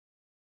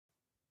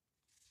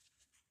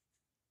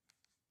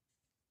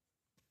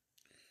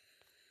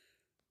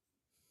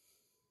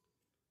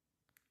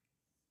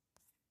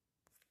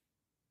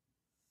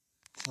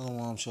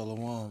Shalom,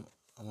 shalom.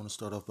 I want to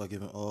start off by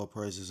giving all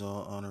praises,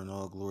 all honor, and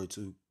all glory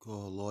to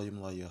God, Loyim,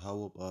 La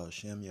Yahweh, Ba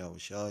Hashem, Yahweh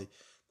Shai,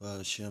 Ba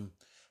Hashem,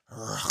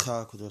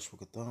 Raka, Kodesh,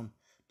 Rakatham.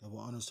 Double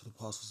honors to the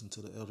apostles and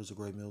to the elders of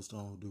Great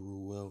Millstone who do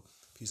rule well.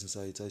 Peace and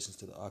salutations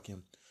to the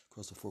Akim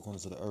across the four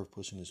corners of the earth,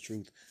 pushing his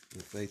truth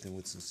with faith and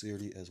with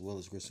sincerity, as well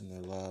as risking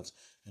their lives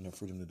and their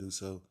freedom to do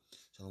so.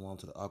 Shalom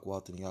to the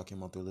Akwat and the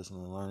Akim out there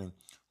listening and learning.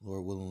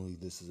 Lord willingly,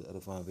 this is an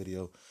edifying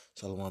video.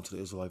 Shalom to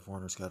the Israelite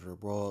foreigners scattered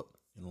abroad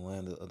in the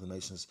land of other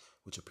nations,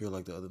 which appear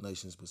like the other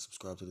nations, but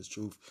subscribe to this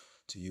truth.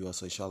 To you, I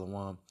say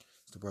Shalom.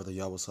 It's the brother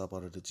Yahweh Sop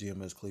out of the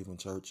GMS Cleveland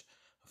Church,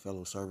 a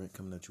fellow servant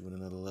coming at you with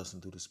another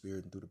lesson through the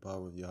Spirit and through the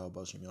power of Yahweh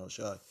Bashem Yahweh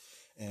Shai.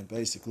 And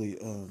basically,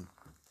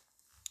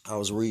 I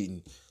was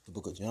reading the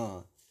book of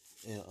John,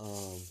 and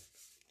I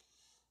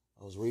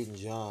was reading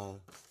the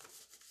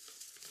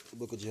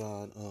book of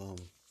John.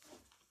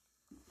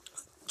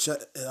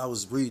 I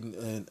was reading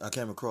and I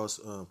came across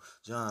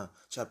John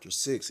chapter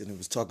 6, and it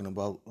was talking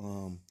about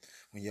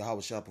when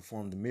Yahweh Shah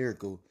performed the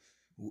miracle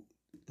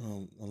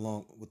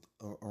along with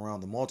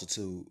around the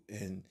multitude,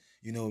 and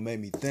it made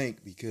me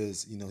think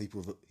because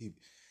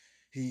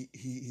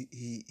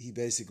he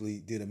basically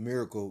did a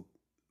miracle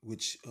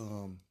which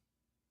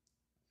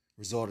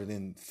resulted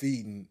in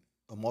feeding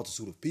a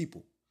multitude of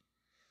people.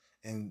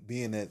 And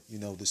being that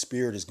the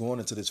spirit is going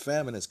into this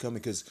famine that's coming,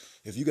 because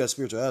if you got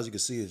spiritual eyes, you can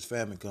see this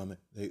famine coming.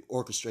 They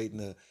orchestrating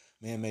a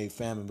man-made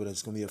famine, but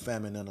it's going to be a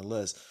famine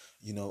nonetheless.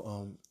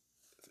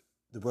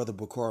 The brother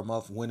Bakar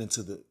Mouth went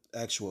into the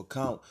actual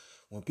account.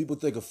 When people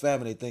think of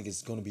famine, they think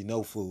it's going to be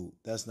no food.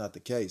 That's not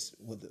the case.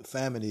 What the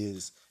famine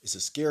is, it's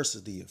a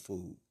scarcity of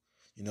food.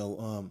 It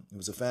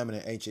was a famine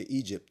in ancient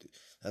Egypt.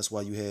 That's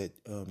why you had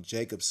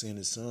Jacob send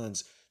his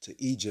sons to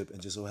Egypt, and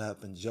just so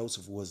happened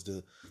Joseph was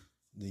the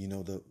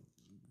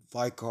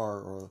vicar,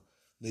 or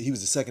he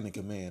was the second in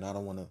command. I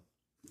don't want to,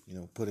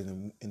 put it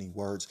in any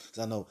words, because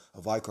I know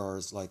a vicar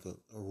is like a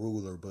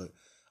ruler, but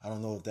I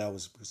don't know if that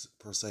was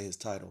per se his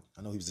title.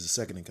 I know he was the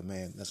second in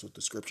command. That's what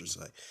the scriptures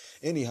say.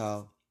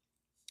 Anyhow,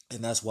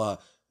 and that's why,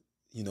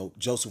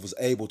 Joseph was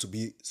able to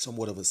be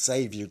somewhat of a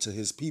savior to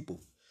his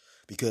people,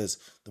 because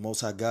the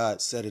Most High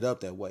God set it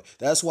up that way.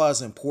 That's why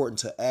it's important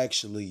to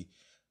actually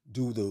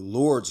do the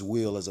Lord's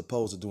will as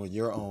opposed to doing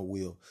your own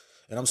will.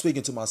 And I'm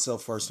speaking to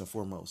myself first and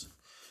foremost.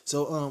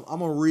 So I'm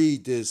gonna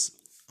read this,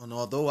 and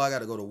although I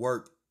gotta go to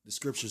work, the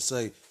scriptures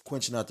say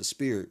quenching out the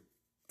spirit.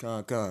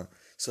 Con.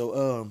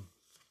 So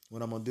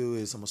what I'm gonna do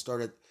is I'm gonna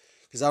start at,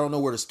 because I don't know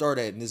where to start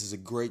at, and this is a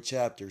great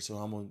chapter. So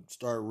I'm gonna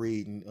start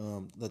reading.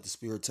 Let the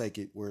spirit take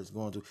it where it's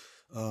going to.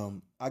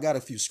 I got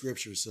a few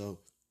scriptures, so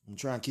I'm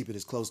trying to keep it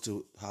as close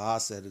to how I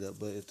set it up.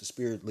 But if the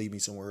spirit lead me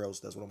somewhere else,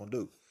 that's what I'm gonna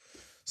do.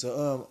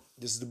 So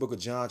this is the book of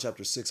John,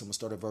 chapter 6. I'm gonna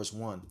start at verse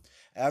 1.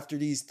 After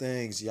these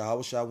things,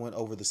 Yahushua went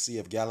over the Sea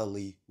of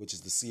Galilee, which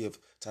is the Sea of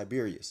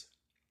Tiberias.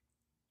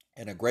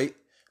 And a great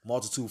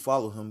multitude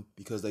followed him,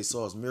 because they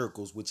saw his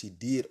miracles, which he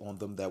did on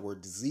them that were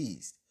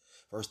diseased.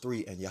 Verse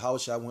 3. And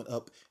Yahushua went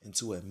up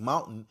into a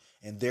mountain,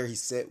 and there he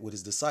sat with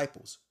his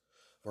disciples.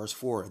 Verse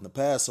 4. And the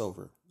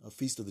Passover, a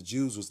feast of the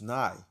Jews, was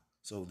nigh.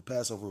 So the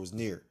Passover was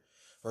near.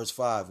 Verse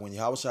 5. When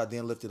Yahushua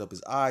then lifted up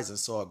his eyes and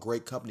saw a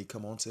great company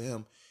come unto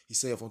him, he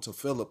saith unto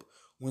Philip,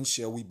 when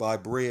shall we buy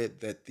bread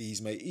that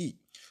these may eat?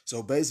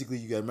 So basically,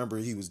 you got to remember,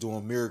 he was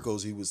doing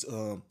miracles. He was,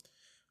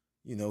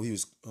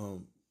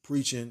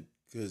 preaching,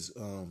 because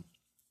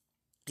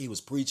he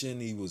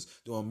was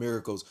doing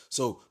miracles.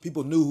 So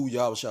people knew who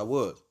Yahushua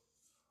was.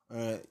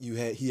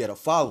 He had a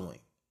following.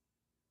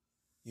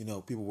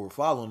 People were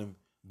following him,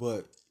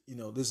 but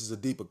this is a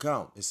deep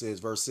account. It says,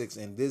 verse 6,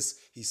 and this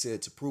he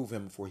said to prove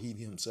him, for he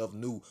himself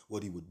knew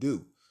what he would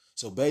do.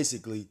 So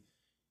basically,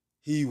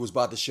 he was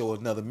about to show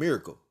another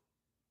miracle.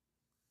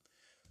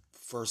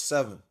 Verse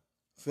 7,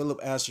 Philip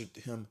answered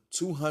him,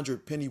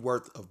 200 penny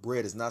worth of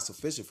bread is not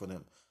sufficient for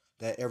them,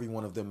 that every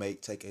one of them may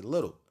take a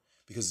little.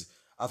 Because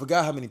I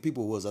forgot how many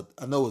people it was.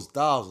 I know it was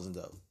thousands,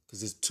 though, because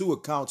there's two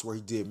accounts where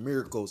he did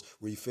miracles,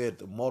 where he fed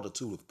the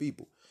multitude of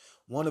people.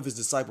 One of his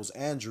disciples,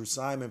 Andrew,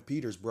 Simon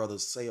Peter's brother,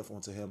 saith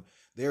unto him,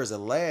 there is a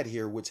lad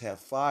here which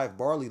hath 5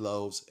 barley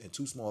loaves and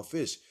 2 small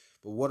fish,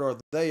 but what are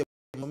they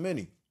among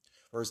many?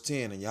 Verse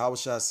 10, and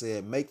Yahushua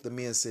said, make the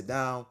men sit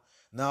down.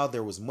 Now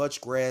there was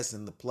much grass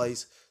in the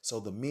place, so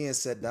the men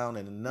sat down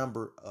in a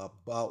number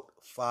about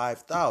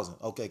 5,000.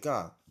 Okay,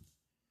 come.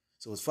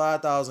 So it's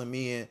 5,000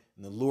 men,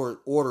 and the Lord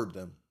ordered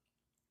them.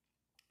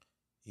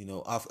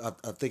 I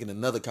think in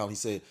another count he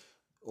said,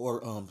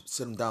 or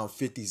set them down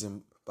 50s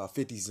and about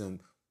 50s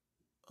and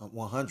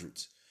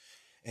 100s.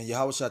 And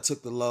Yahushua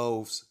took the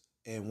loaves,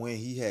 and when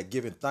he had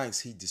given thanks,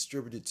 he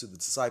distributed to the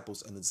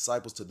disciples, and the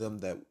disciples to them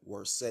that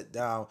were set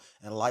down,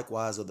 and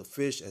likewise of the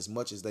fish as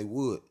much as they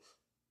would.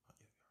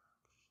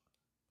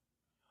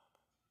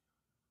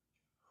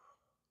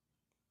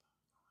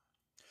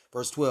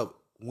 Verse 12,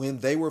 when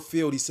they were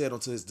filled, he said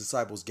unto his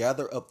disciples,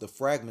 gather up the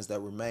fragments that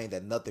remain,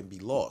 that nothing be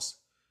lost.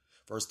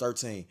 Verse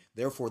 13,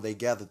 therefore they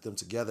gathered them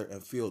together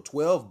and filled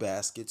 12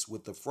 baskets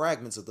with the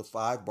fragments of the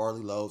 5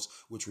 barley loaves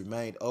which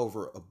remained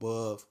over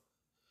above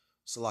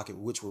Salaki,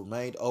 which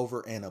remained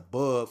over and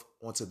above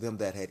onto them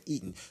that had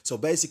eaten. So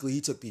basically,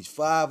 he took these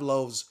 5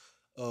 loaves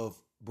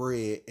of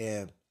bread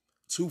and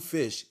 2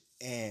 fish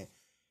and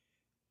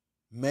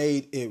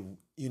made it,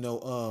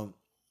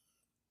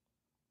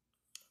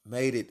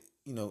 made it,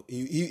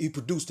 he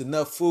produced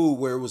enough food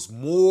where it was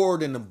more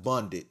than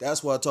abundant.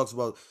 That's why it talks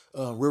about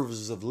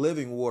rivers of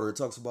living water. It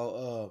talks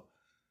about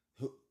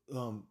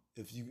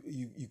if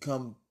you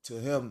come to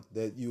him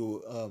that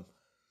you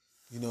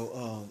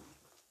know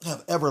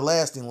have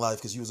everlasting life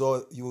because you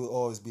will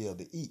always be able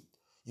to eat.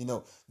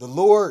 The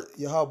Lord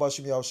Yahweh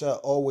Shem Yahushua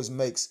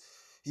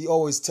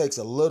always takes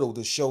a little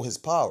to show his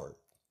power.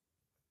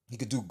 He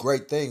could do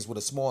great things with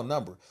a small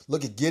number.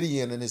 Look at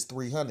Gideon and his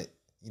 300.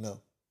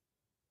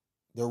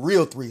 The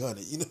real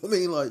 300. You know what I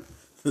mean? Like,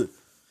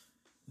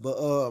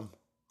 but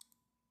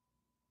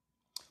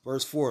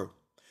verse 4.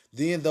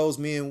 Then those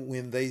men,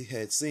 when they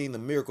had seen the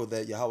miracle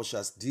that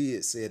Yahushua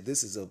did, said,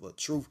 "This is of a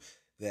truth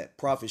that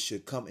prophets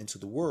should come into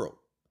the world."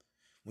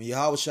 When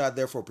Yahushua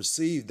therefore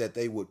perceived that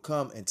they would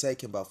come and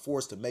take him by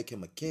force to make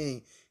him a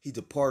king, he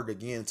departed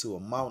again to a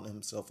mountain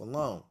himself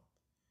alone.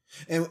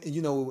 And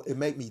it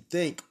made me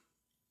think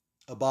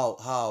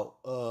about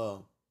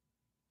how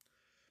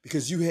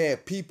because you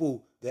had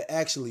people that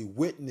actually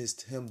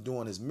witnessed him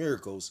doing his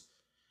miracles,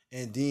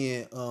 and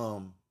then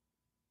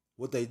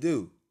what they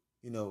do,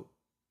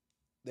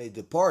 they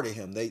departed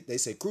him. They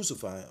say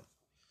crucify him,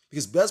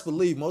 because best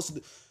believe most of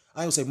the,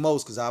 I don't say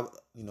most because I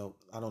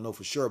don't know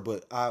for sure,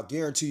 but I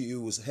guarantee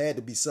you had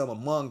to be some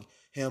among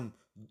him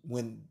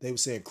when they were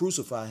saying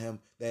crucify him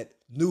that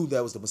knew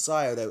that was the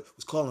Messiah, that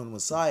was calling him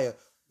Messiah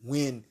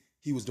when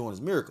he was doing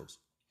his miracles.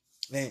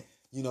 And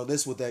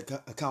this is what that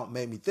account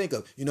made me think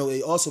of.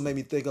 It also made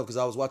me think of, because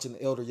I was watching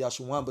the Elder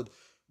Yashawamba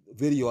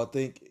video. I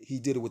think he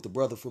did it with the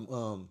brother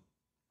from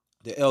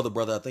the elder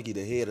brother. I think he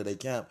the head of their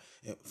camp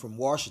from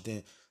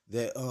Washington.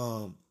 That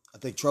I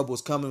think Trouble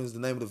is Coming is the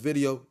name of the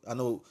video. I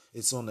know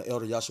it's on the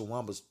Elder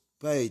Yashawamba's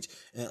page,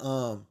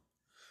 and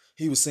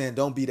he was saying,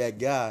 don't be that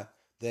guy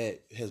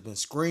that has been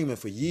screaming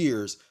for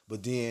years,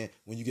 but then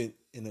when you get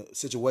in a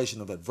situation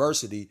of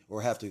adversity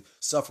or have to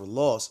suffer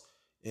loss,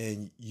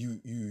 and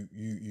you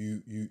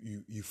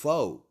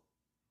fold,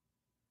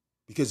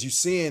 because you're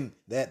seeing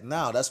that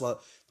now. That's why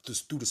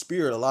through the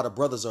Spirit, a lot of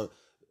brothers are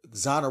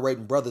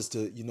exonerating brothers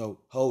to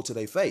hold to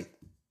their faith.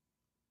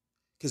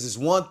 Because it's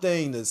one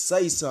thing to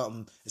say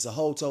something, it's a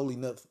whole totally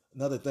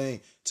another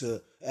thing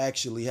to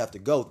actually have to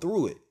go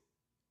through it.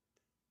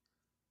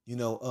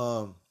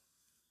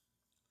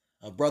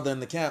 A brother in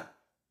the camp,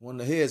 one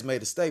of the heads,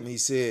 made a statement. He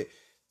said,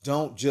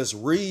 don't just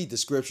read the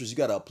scriptures, you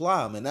got to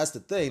apply them. And that's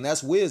the thing.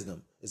 That's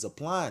wisdom, is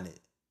applying it.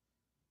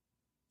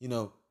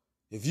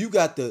 If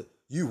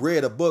you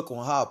read a book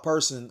on how a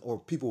person or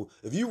people,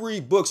 if you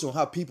read books on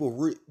how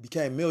people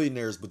became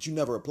millionaires, but you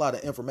never apply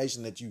the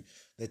information that you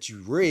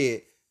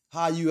read,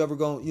 how you ever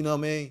going, you know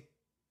what I mean?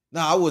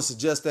 Now, I would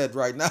suggest that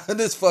right now.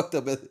 This fucked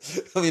up.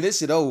 This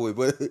shit over with.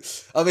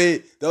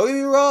 But, don't get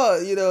me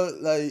wrong,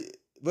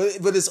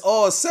 but it's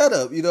all set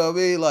up, you know what I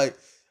mean? Like,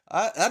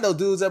 I know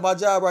dudes at my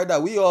job right now.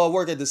 We all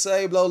work at the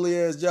same lowly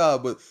ass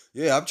job, but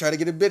yeah, I'm trying to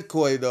get a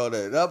Bitcoin and all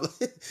that.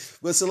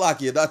 But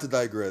Salakia, not to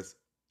digress.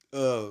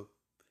 I'm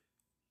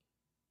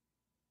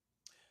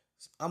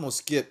gonna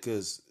skip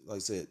because, like I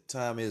said,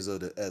 time is of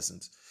the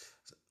essence.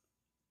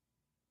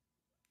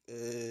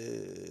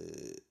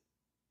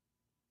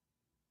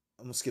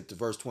 I'm gonna skip to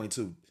verse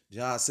 22.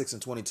 John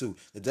 6:22.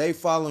 The day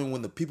following,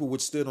 when the people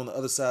which stood on the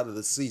other side of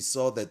the sea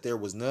saw that there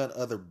was none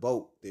other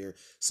boat there,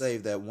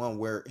 save that one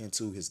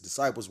whereinto his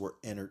disciples were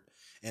entered,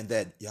 and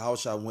that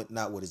Yahushua went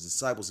not with his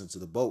disciples into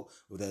the boat,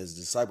 but that his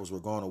disciples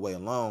were gone away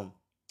alone.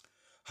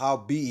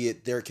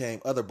 Howbeit there came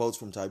other boats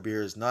from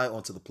Tiberias nigh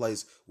unto the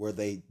place where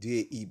they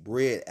did eat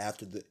bread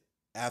after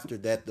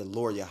that the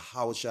Lord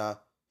Yahushua,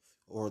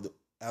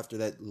 after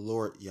that the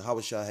Lord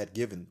Yahushua had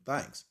given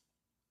thanks.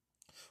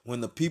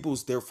 When the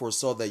peoples therefore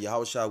saw that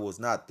Yahushua was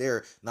not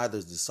there, neither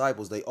his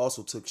disciples, they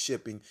also took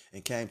shipping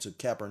and came to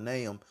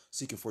Capernaum,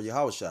 seeking for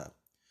Yahushua.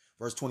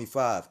 Verse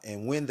 25,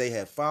 and when they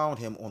had found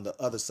him on the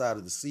other side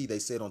of the sea, they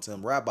said unto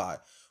him, Rabbi,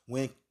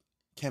 when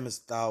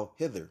camest thou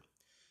hither?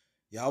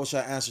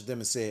 Yahushua answered them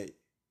and said,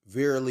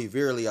 Verily,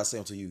 verily, I say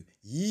unto you,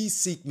 ye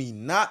seek me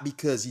not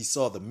because ye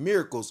saw the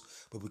miracles,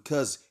 but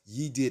because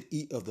ye did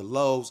eat of the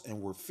loaves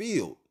and were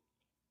filled.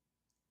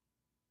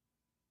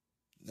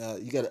 Now,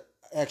 you got to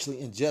actually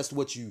ingest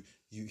what you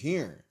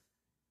hearing.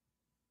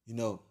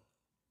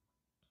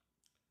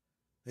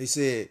 They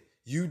said,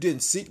 you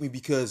didn't seek me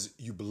because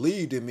you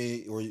believed in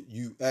me or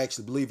you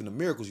actually believe in the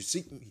miracles. You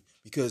seek me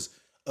because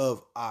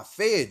of I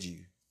fed you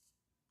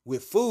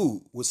with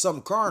food, with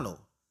something carnal.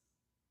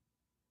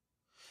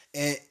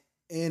 And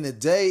in the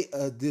day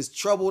of this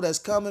trouble that's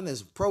coming,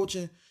 that's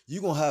approaching,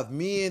 you're going to have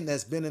men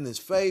that's been in this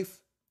faith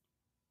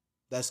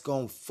that's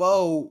going to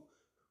fold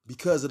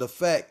because of the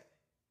fact,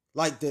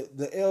 like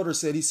the elder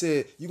said, he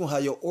said, you're going to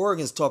have your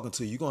organs talking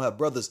to you. You're going to have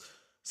brothers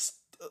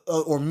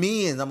or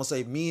men, I'm going to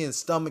say men's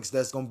stomachs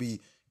that's going to be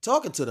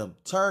talking to them,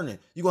 turning.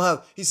 You're going to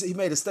have, he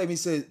made a statement, he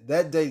said,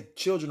 that day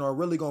children are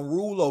really going to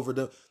rule over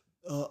them.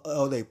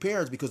 their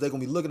parents, because they're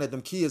gonna be looking at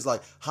them kids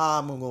like, how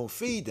am I gonna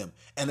feed them?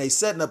 And they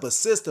setting up a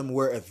system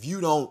where if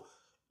you don't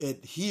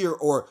adhere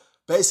or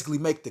basically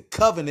make the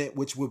covenant,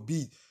 which would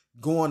be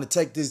going to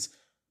take this,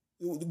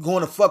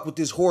 going to fuck with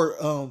this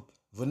whore,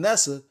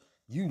 Vanessa,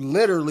 you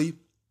literally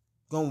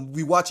gonna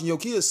be watching your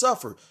kids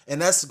suffer,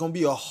 and that's gonna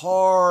be a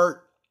hard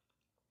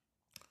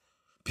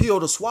pill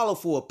to swallow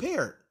for a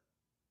parent.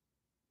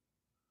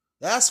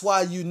 That's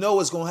why you know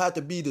it's going to have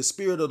to be the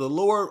spirit of the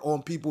Lord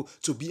on people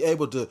to be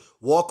able to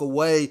walk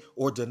away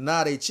or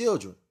deny their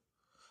children.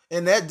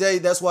 And that day,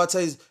 that's why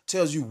it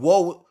tells you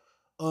woe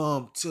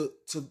to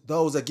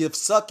those that give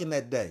suck in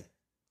that day.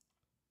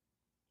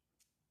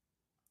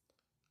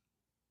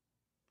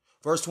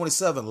 Verse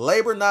 27,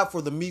 labor not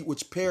for the meat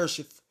which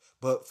perisheth,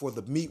 but for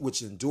the meat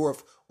which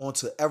endureth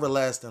unto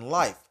everlasting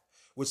life,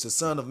 which the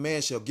Son of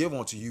Man shall give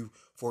unto you.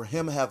 For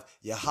him have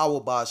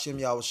Yahweh by Hashem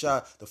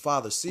Yahushua the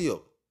Father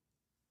sealed.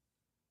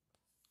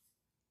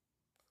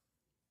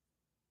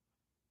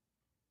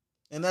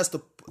 And that's the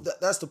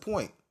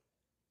point.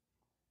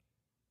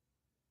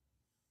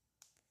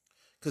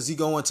 Because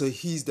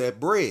he's that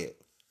bread.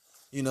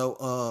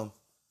 So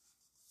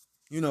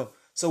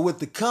with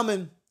the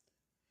coming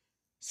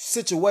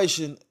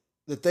situation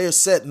that they're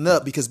setting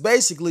up, because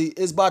basically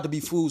it's about to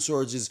be food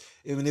shortages.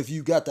 Even if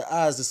you got the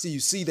eyes to see, you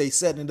see they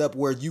setting it up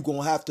where you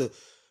gonna have to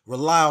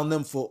rely on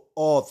them for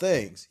all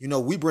things.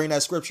 We bring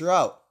that scripture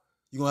out.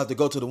 You're gonna have to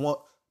go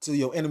to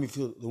your enemy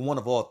for the one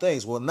of all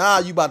things. Well, now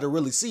you about to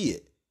really see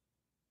it.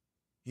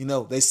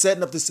 They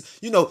setting up this,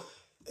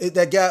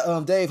 that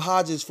guy, Dave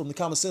Hodges from the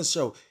Common Sense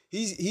Show,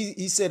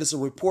 he said it's a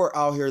report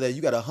out here that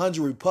you got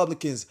 100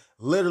 Republicans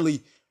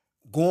literally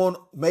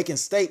making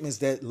statements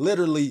that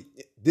literally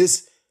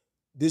this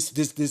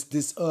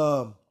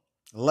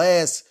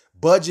last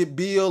budget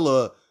bill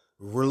or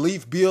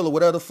relief bill or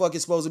whatever the fuck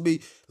it's supposed to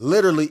be,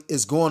 literally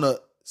is going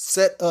to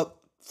set up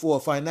for a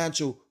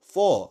financial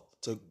fall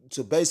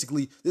to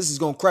basically, this is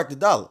going to crack the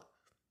dollar.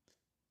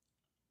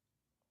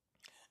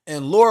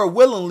 And Lord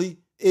willingly,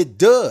 it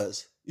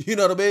does. You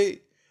know what I mean?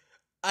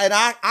 And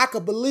I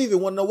could believe it.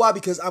 Want to know why?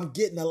 Because I'm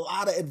getting a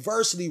lot of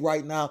adversity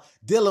right now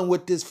dealing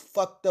with this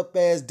fucked up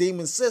ass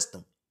demon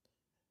system.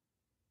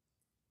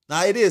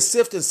 Now, it is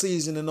sifting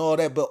season and all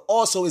that, but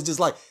also it's just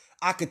like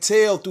I could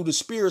tell through the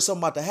spirit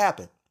something about to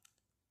happen.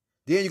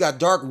 Then you got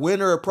dark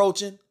winter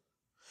approaching.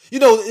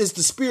 It's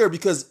the spirit,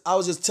 because I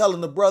was just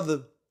telling the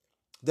brother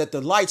that the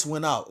lights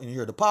went out in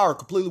here. The power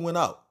completely went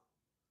out.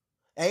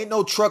 Ain't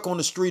no truck on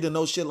the street or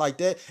no shit like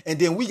that. And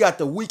then we got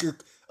the weaker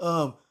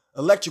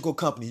electrical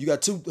company. You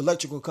got two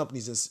electrical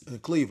companies in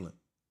Cleveland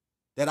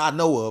that I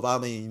know of. I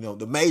mean,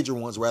 the major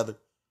ones rather.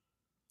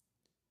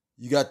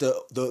 You got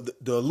the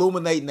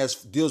illuminating that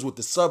deals with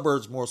the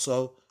suburbs more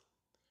so.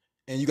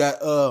 And you got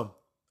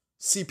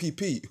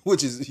CPP,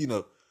 which is,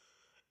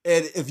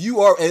 and if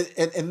you are,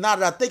 and now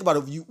that I think about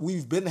it,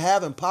 we've been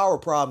having power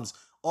problems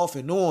off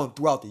and on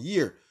throughout the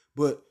year,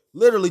 but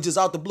literally just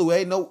out the blue,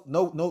 ain't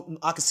no.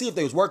 I can see if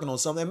they was working on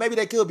something, and maybe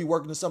they could be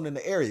working on something in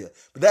the area,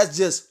 but that's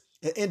just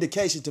an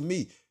indication to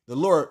me. The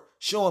Lord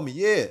showing me,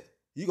 yeah,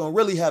 you're gonna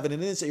really have it in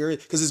this area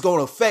because it's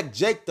gonna affect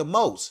Jake the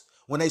most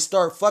when they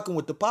start fucking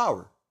with the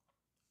power.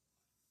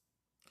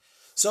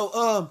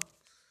 So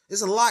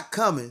there's a lot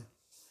coming,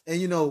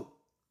 and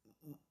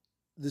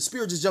the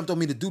spirit just jumped on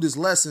me to do this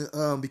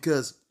lesson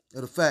because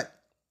of the fact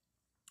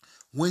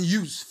when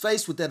you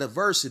faced with that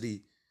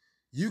adversity,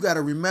 you got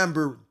to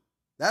remember.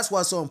 That's why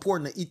it's so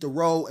important to eat the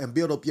roll and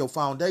build up your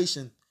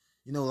foundation.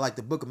 Like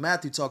the book of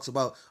Matthew talks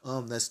about,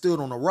 that stood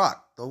on a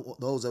rock.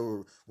 Those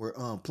that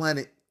were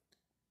planted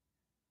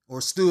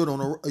or stood on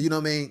a, you know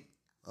what I mean?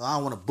 I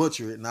don't want to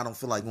butcher it, and I don't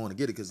feel like going to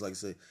get it because, like I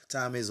say,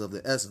 time is of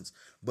the essence.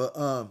 But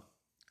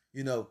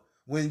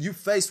when you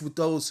faced with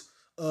those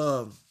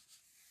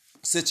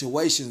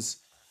situations,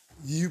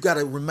 you got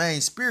to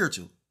remain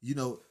spiritual.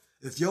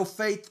 If your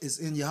faith is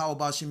in Yahweh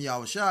B'Shem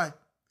Yahushai,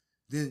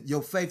 then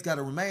your faith got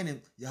to remain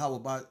in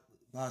Yahweh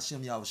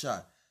B'Shem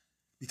Yahushai.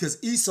 Because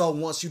Esau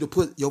wants you to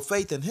put your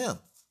faith in him.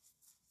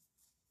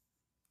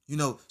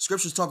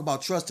 Scriptures talk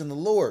about trust in the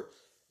Lord.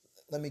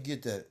 Let me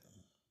get that.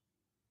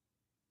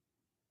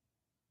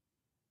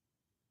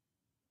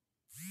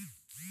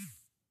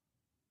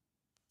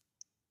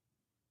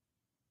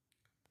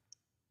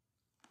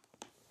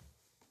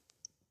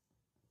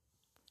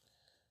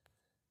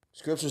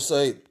 Scriptures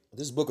say,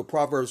 this book of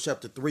Proverbs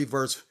chapter 3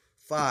 verse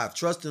 5,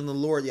 trust in the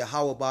Lord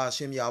Yahweh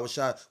B'Shem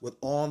Yahushai with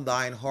all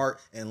thine heart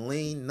and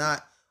lean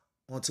not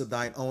onto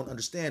thine own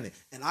understanding.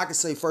 And I can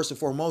say first and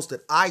foremost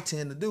that I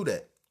tend to do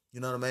that. You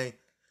know what I mean?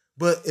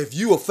 But if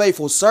you a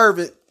faithful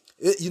servant,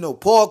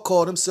 Paul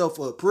called himself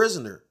a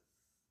prisoner.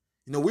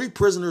 We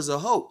prisoners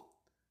of hope.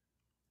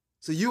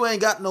 So you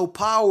ain't got no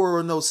power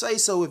or no say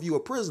so if you a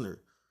prisoner.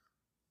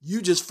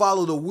 You just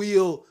follow the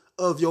will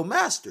of your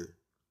master.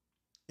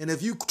 And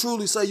if you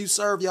truly say you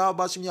serve Yahweh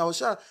B'Shem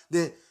Yahushua,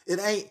 then it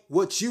ain't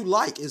what you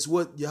like, it's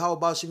what Yahweh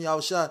B'Shem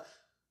Yahushua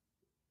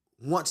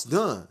wants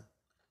done.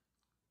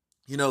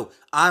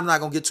 I'm not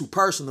going to get too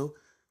personal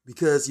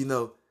because,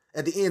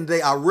 at the end of the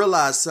day, I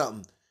realized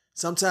something.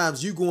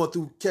 Sometimes you going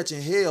through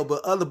catching hell,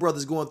 but other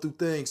brothers going through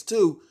things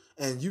too,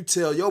 and you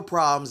tell your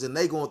problems and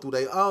they going through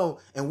their own,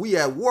 and we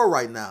at war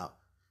right now.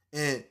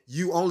 And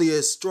you only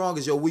as strong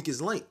as your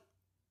weakest link.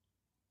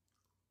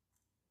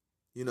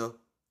 You know,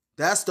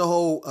 that's the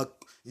whole,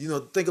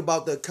 think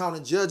about the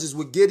accounting judges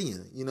with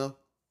Gideon,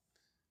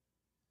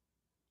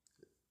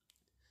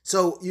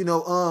 So, in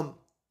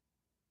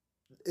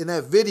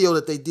that video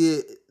that they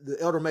did, the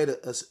elder made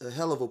a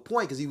hell of a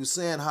point because he was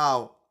saying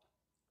how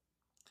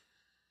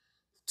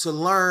to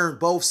learn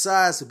both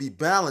sides to be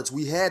balanced,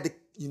 we had to,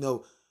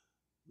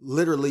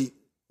 literally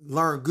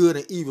learn good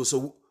and evil.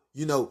 So,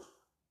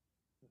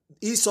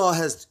 Esau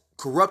has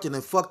corrupted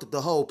and fucked up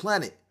the whole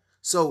planet.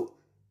 So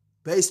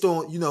based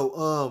on, you're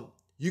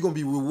going to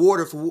be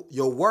rewarded for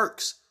your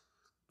works.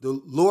 The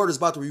Lord is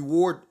about to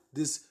reward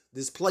this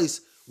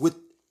place with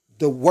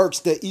the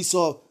works that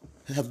Esau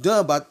have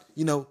done by,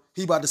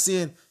 he about to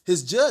send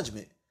his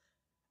judgment.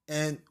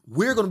 And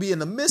we're going to be in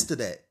the midst of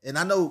that. And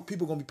I know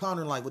people are going to be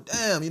pondering like, well,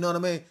 damn, you know what I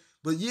mean?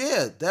 But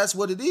yeah, that's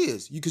what it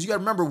is. Because you got to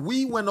remember,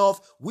 we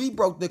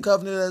broke the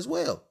covenant as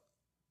well.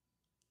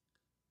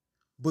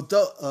 But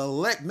the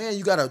elect, man,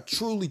 you got to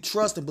truly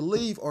trust and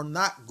believe are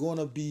not going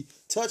to be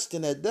touched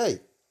in that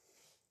day.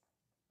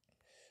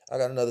 I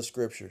got another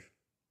scripture.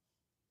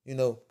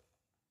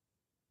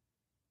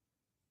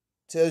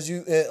 Tells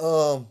you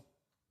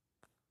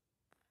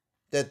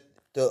that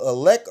the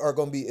elect are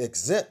going to be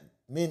exempt,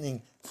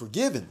 meaning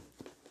forgiven.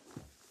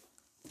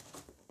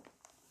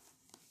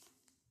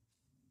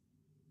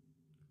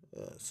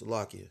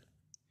 Salakia.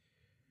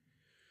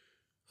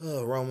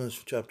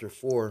 Romans chapter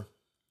 4,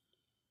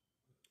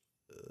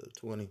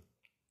 20.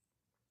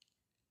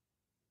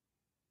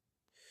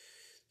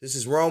 This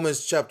is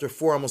Romans chapter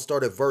 4. I'm going to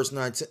start at verse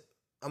 19.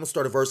 I'm going to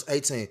start at verse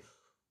 18.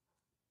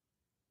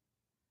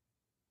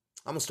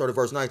 I'm going to start at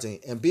verse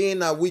 19. And being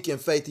not weak in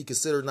faith, he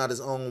considered not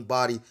his own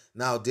body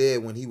now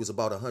dead when he was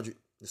about 100.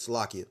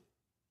 Salakia.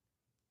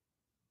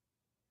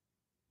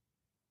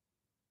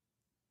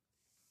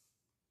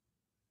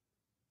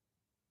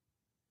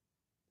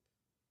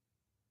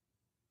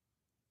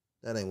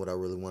 That ain't what I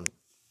really wanted.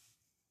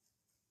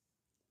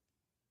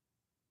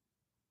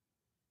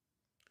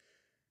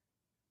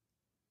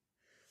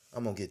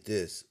 I'm going to get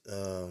this.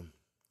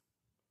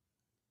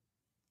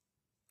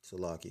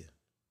 Salakia.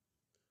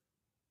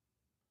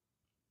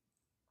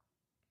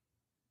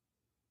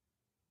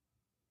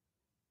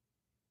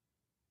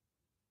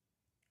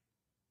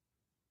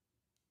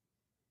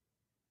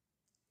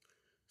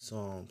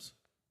 Psalms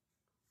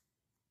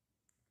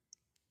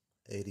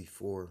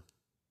 84,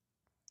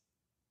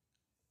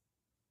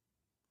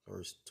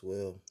 verse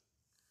 12. It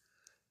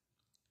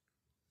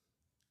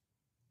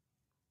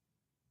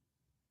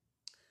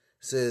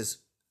says,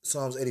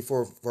 Psalms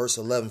 84, verse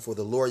 11, for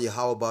the Lord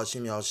Yahweh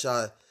Ba'ashem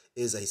Yahushua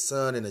is a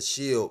sun and a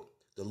shield.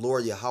 The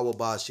Lord Yahweh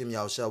Ba'ashem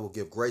Yahushua will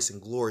give grace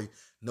and glory.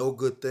 No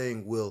good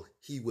thing will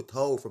he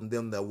withhold from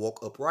them that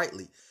walk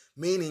uprightly.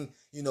 Meaning,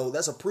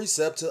 that's a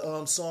precept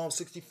to Psalm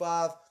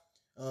 65.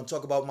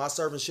 Talk about my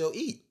servant shall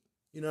eat.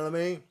 You know what I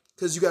mean?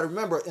 Because you got to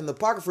remember, in the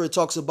Apocrypha, it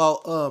talks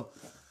about,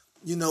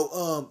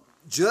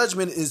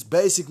 judgment is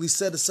basically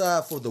set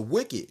aside for the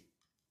wicked.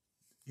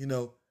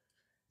 In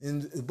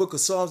the book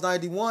of Psalms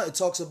 91, it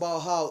talks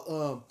about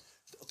how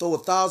though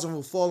 1,000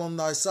 will fall on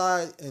thy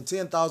side and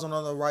 10,000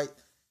 on the right,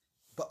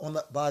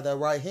 by thy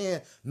right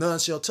hand, none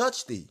shall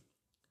touch thee,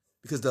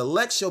 because the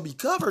elect shall be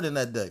covered in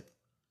that day.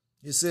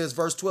 It says,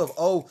 verse 12,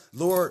 O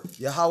Lord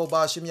Yahweh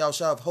Ba'ashem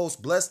Yahushua of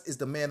hosts, blessed is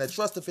the man that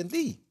trusteth in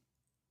thee.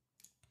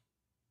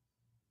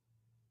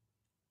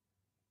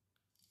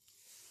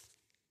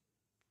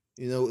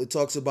 It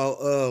talks about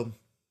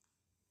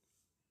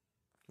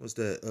what's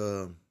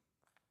that?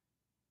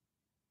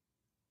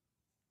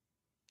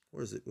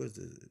 Where's it? Where's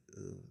the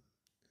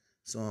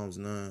Psalms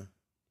 9?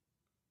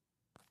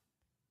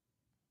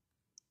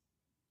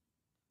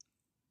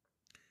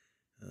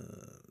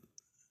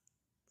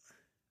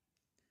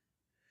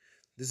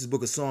 This is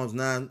book of Psalms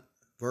 9,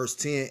 verse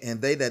 10.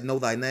 And they that know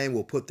thy name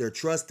will put their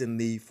trust in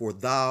thee, for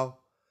thou,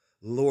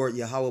 Lord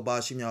Yahweh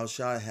Ba'ashem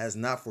Yahushua, has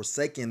not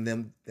forsaken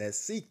them that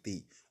seek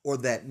thee, or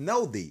that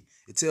know thee.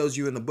 It tells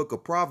you in the book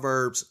of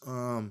Proverbs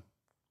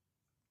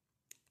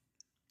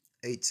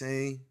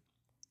 18,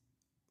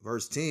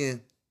 verse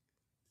 10,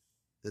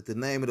 that the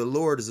name of the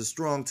Lord is a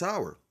strong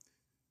tower.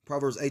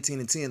 Proverbs 18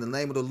 and 10, the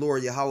name of the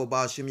Lord Yahweh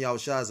Ba'ashem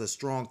Yahushua is a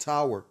strong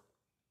tower.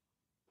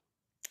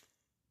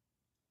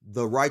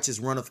 The righteous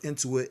runneth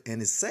into it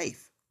and is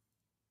safe.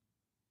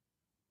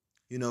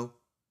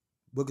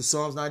 Book of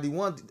Psalms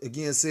 91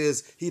 again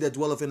says, he that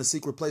dwelleth in the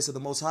secret place of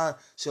the Most High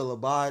shall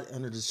abide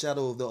under the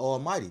shadow of the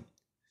Almighty.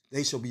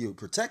 They shall be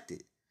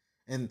protected.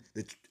 And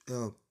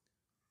the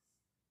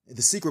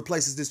secret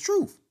place is this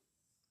truth.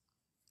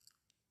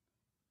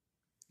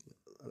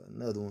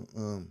 Another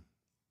one.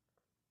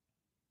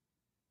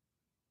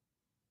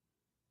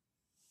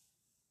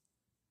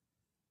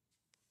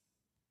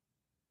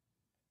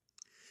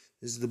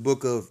 This is the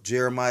book of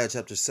Jeremiah,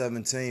 chapter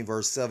 17,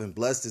 verse 7.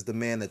 Blessed is the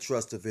man that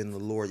trusteth in the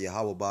Lord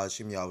Yahweh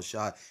Ba'ashem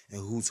Yahushua, and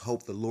whose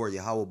hope the Lord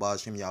Yahweh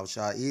Ba'ashem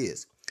Yahushua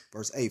is.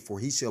 Verse 8, for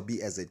he shall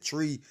be as a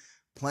tree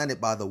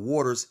planted by the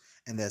waters,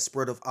 and that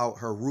spreadeth out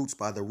her roots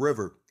by the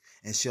river,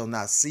 and shall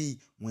not see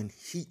when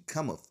heat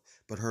cometh.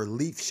 But her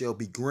leaf shall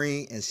be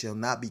green, and shall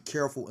not be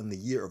careful in the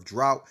year of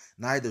drought,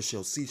 neither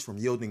shall cease from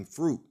yielding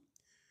fruit.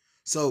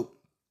 So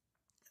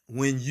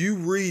when you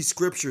read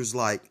scriptures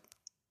like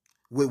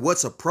with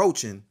what's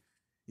approaching,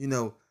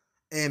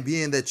 and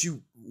being that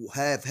you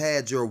have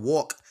had your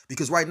walk,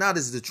 because right now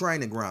this is the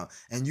training ground,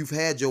 and you've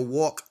had your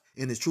walk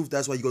in the truth.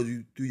 That's why you go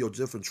through your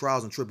different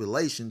trials and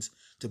tribulations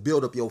to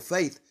build up your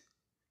faith.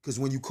 Because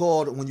when you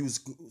was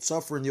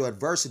suffering your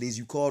adversities,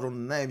 you called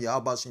on the name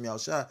Yahweh Shem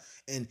Yahushua,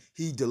 and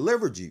he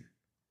delivered you.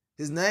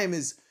 His name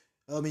is,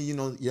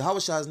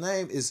 Yahweh's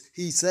name is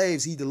he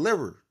saves, he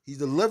delivers. He's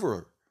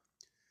deliverer.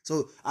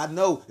 So I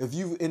know if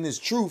you in this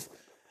truth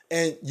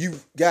and you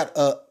got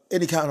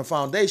any kind of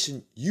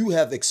foundation, you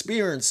have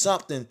experienced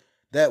something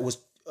that was,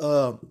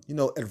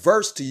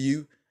 adverse to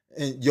you,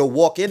 and you'll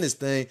walk in this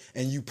thing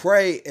and you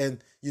pray, and,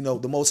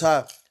 the Most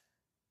High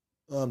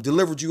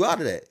delivered you out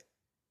of that.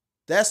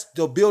 That's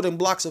the building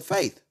blocks of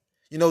faith.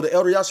 The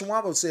elder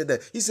Yashawama said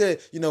that. He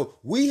said,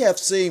 we have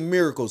seen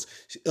miracles.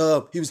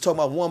 He was talking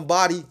about one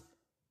body,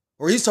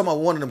 or he's talking about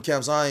one of them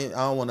camps. I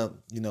don't want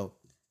to,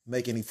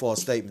 make any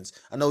false statements.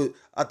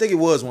 I think it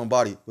was one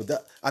body, but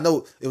I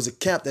know it was a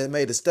camp that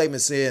made a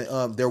statement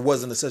saying there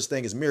wasn't a such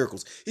thing as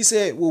miracles. He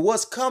said, well,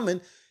 what's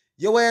coming?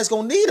 Your ass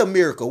gonna need a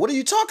miracle. What are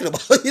you talking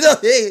about?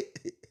 It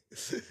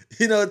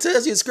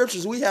tells you in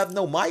scriptures we have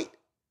no might.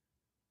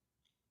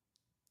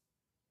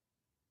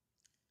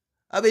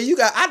 I mean,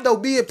 I know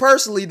being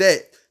personally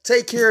that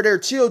take care of their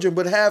children,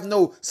 but have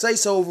no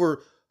say-so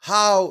over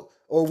how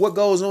or what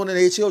goes on in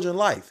their children's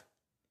life.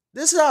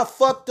 This is how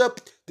fucked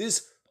up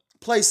this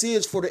place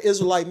is for the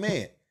Israelite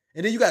man.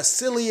 And then you got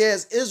silly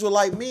ass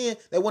Israelite men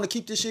that want to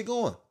keep this shit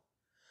going.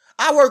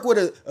 I work with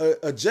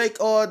a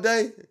Jake all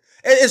day.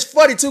 And it's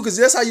funny too, because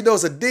that's how you know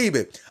it's a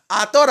demon.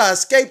 I thought I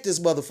escaped this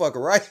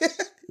motherfucker, right?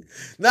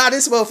 Nah,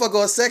 this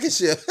motherfucker on second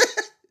shift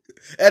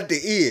at the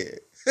end.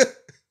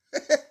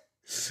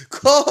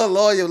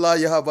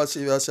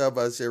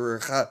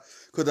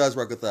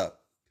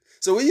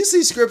 So when you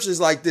see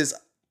scriptures like this,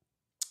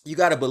 you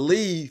got to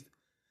believe,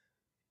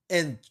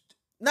 and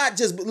not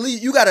just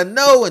believe, you got to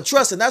know and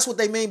trust. And that's what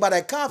they mean by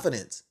that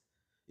confidence.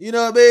 You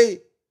know what I mean?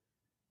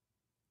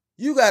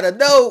 You got to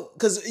know,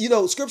 because,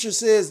 scripture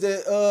says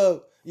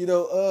that,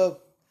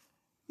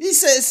 it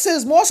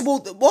says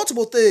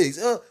multiple things,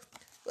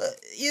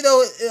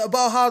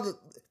 about how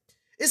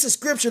it's a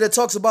scripture that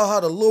talks about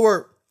how the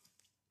Lord,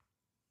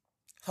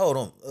 hold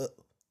on.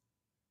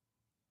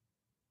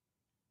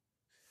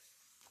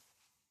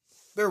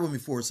 Bear with me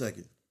for a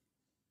second.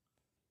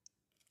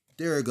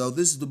 There we go.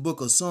 This is the book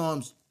of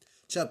Psalms,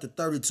 chapter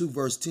 32,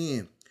 verse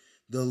 10.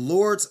 The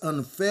Lord's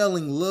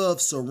unfailing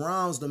love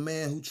surrounds the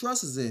man who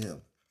trusts in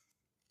him.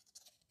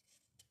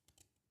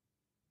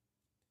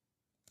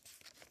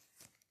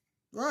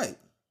 Right.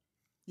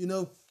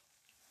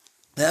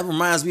 That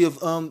reminds me of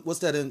what's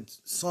that in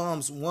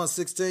Psalms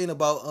 116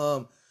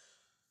 about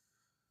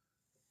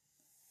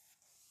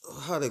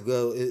how'd it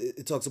go?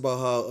 It talks about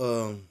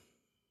how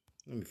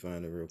let me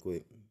find it real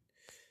quick.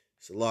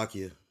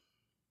 Salakia.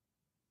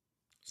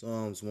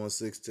 Psalms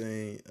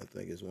 116, I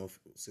think it's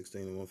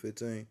 116 and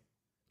 115.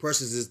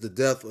 Precious is the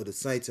death of the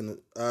saints in the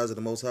eyes of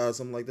the Most High,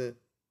 something like that.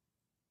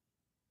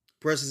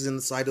 Precious in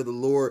the sight of the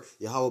Lord,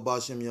 Yahweh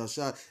Ba'ashem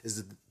Yahshua,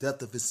 is the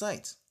death of his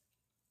saints.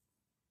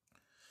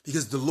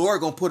 Because the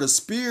Lord gonna put a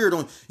spirit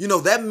on,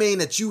 that mean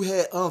that you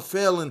had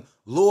unfailing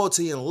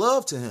loyalty and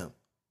love to him.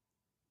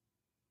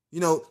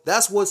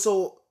 That's what's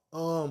so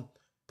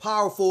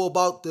powerful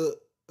about the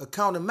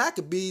account of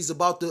Maccabees,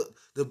 about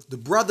the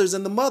brothers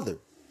and the mother,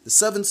 the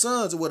 7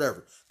 sons or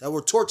whatever, that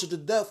were tortured to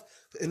death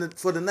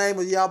for the name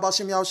of Yahweh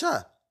Ba'ashem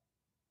Yahshua,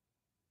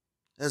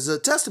 as a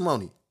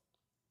testimony.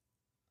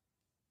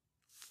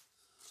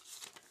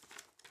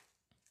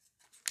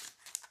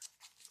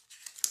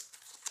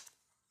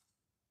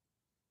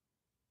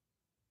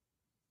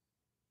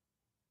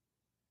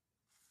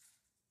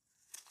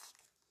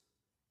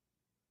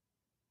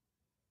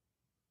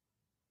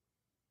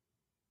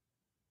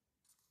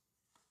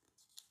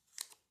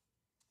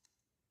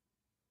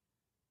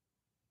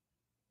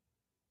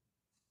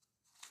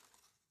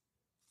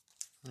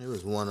 There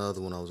was one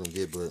other one I was going to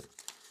get, but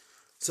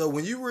so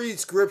when you read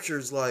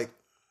scriptures like,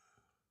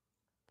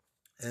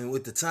 and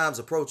with the times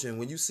approaching,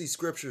 when you see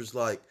scriptures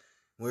like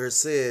where it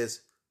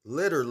says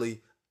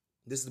literally,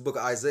 this is the book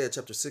of Isaiah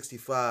chapter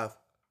 65,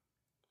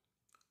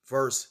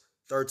 verse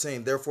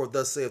 13. Therefore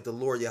thus saith the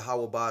Lord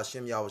Yahweh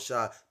Ba'ashem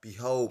Yahushua,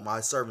 behold,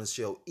 my servants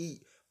shall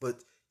eat, but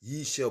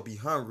ye shall be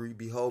hungry.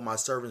 Behold, my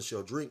servants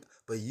shall drink,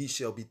 but ye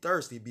shall be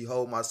thirsty.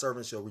 Behold, my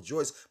servants shall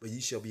rejoice, but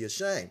ye shall be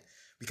ashamed.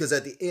 Because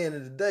at the end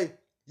of the day,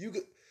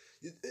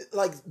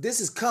 this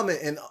is coming,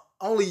 and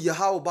only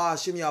Yahweh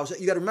Ba'ashem Yahushua.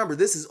 You got to remember,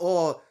 this is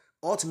all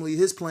ultimately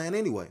his plan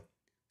anyway.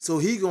 So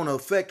he's going to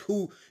affect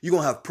who you're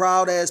going to have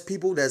proud ass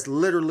people that's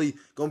literally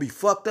going to be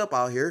fucked up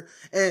out here.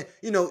 And,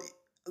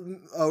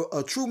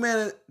 a true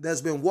man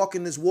that's been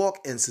walking this walk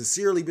and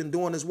sincerely been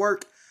doing this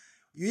work,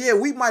 yeah,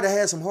 we might have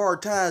had some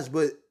hard times,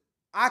 but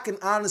I can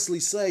honestly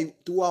say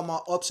throughout my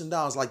ups and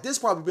downs, like this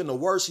probably been the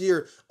worst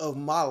year of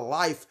my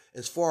life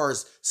as far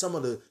as some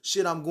of the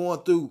shit I'm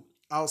going through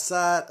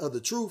outside of the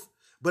truth.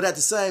 But at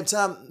the same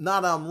time, now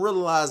that I'm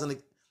realizing,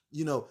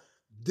 you know,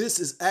 this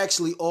is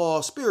actually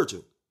all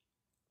spiritual.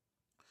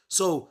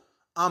 So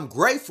I'm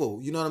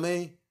grateful, you know what I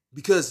mean?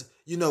 Because,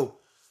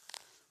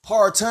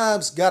 hard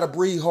times gotta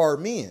breed hard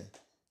men.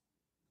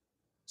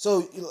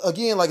 So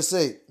again, like I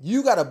said,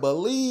 you gotta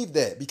believe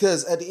that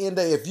because at the end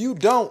of the day, if you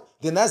don't,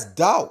 then that's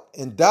doubt,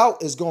 and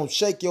doubt is gonna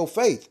shake your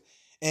faith.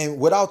 And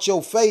without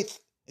your faith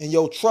and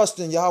your trust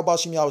in Yahweh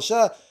Shem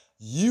Yahushua,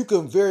 you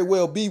can very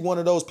well be one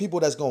of those people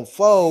that's gonna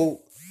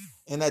fold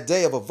in that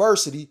day of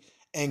adversity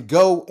and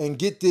go and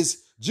get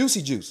this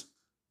juicy juice.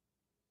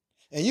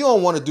 And you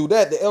don't want to do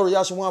that. The Elder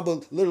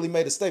Yashawamba literally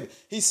made a statement.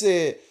 He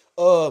said,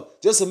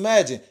 just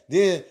imagine,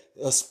 then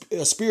a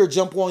spirit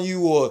jump on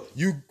you or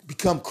you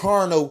become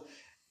carnal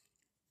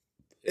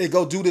and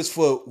go do this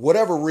for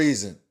whatever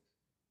reason.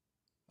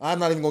 I'm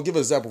not even going to give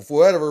an example, for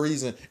whatever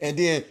reason. And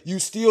then you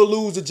still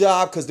lose the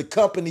job because the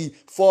company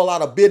fall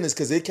out of business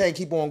because they can't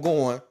keep on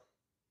going.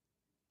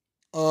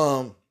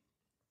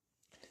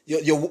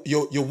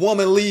 Your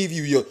woman leave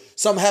you.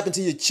 Something happened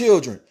to your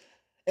children.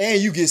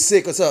 And you get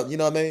sick or something, you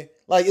know what I mean?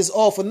 Like it's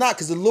all for naught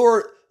because the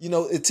Lord,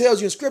 it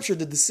tells you in scripture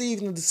the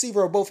deceived and the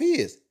deceiver are both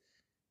his.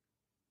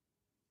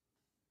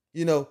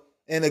 And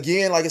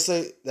again, like I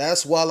say,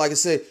 that's why, like I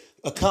said,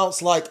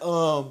 accounts like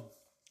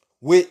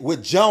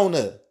with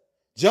Jonah.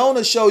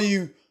 Jonah show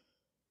you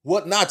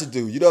what not to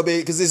do, you know what I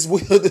mean? Because it's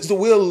the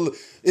will,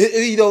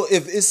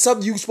 if it's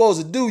something you're supposed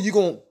to do, you're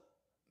going to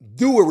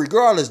do it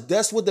regardless.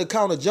 That's what the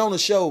account of Jonah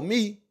showed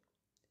me.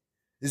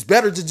 It's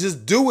better to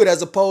just do it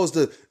as opposed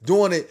to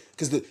doing it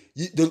because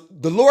the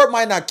Lord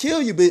might not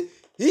kill you, but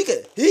you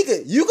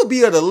could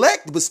be an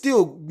elect, but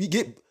still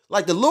get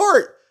like the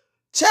Lord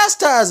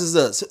chastises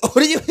us. What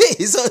do you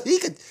mean? So he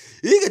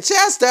could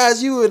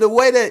chastise you in a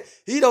way that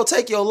he don't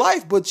take your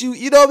life, but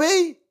you know what I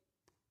mean?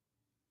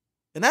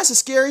 And that's a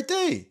scary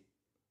thing.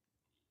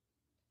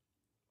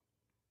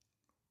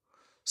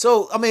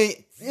 So, I mean,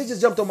 it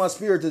just jumped on my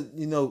spirit to,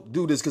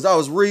 do this because I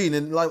was reading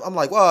and I'm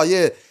like, wow,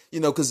 yeah,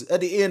 because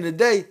at the end of the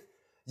day,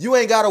 you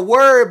ain't got to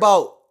worry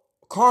about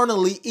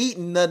carnally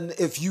eating nothing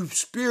if you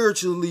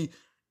spiritually,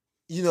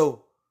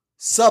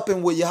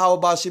 supping with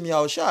Yahweh Bashem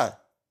Yahushai.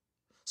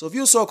 So if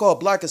you're so-called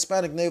Black,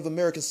 Hispanic, Native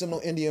American, Seminole,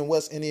 Indian,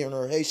 West Indian,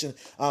 or Haitian,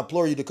 I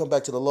implore you to come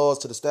back to the laws,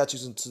 to the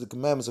statutes, and to the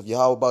commandments of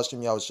Yahweh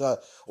Bashem Yahushai,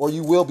 or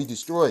you will be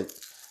destroyed.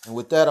 And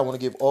with that, I want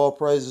to give all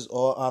praises,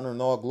 all honor,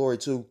 and all glory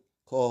to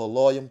Kol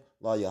Haloyim,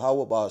 La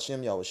Yahweh,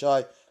 Bashem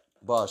Yahushai,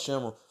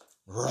 Bashem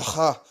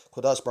Raha,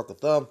 Kodash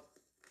Barakatham.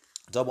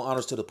 Double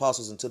honors to the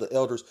apostles and to the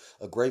elders,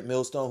 a great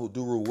millstone who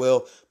do rule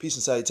well. Peace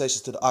and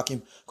salutations to the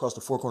Akim across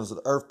the four corners of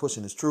the earth,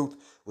 pushing his truth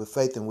with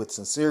faith and with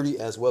sincerity,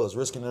 as well as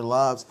risking their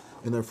lives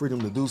and their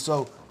freedom to do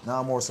so,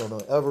 now more so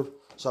than ever.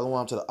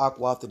 Shalom to the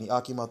Akwaf and the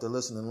Akim out there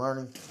listening and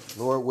learning.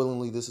 Lord,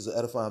 willingly, this is an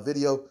edifying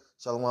video.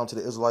 Shalom to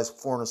the Israelites,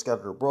 foreigners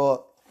scattered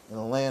abroad in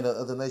a land of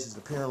other nations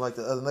appearing like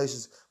the other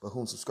nations, but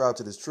whom subscribe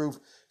to this truth.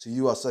 To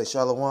you, I say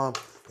shalom.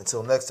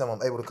 Until next time,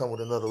 I'm able to come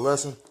with another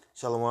lesson.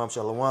 Shalom,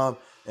 shalom.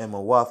 And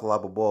Mawaf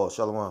Lababal.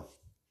 Shalom.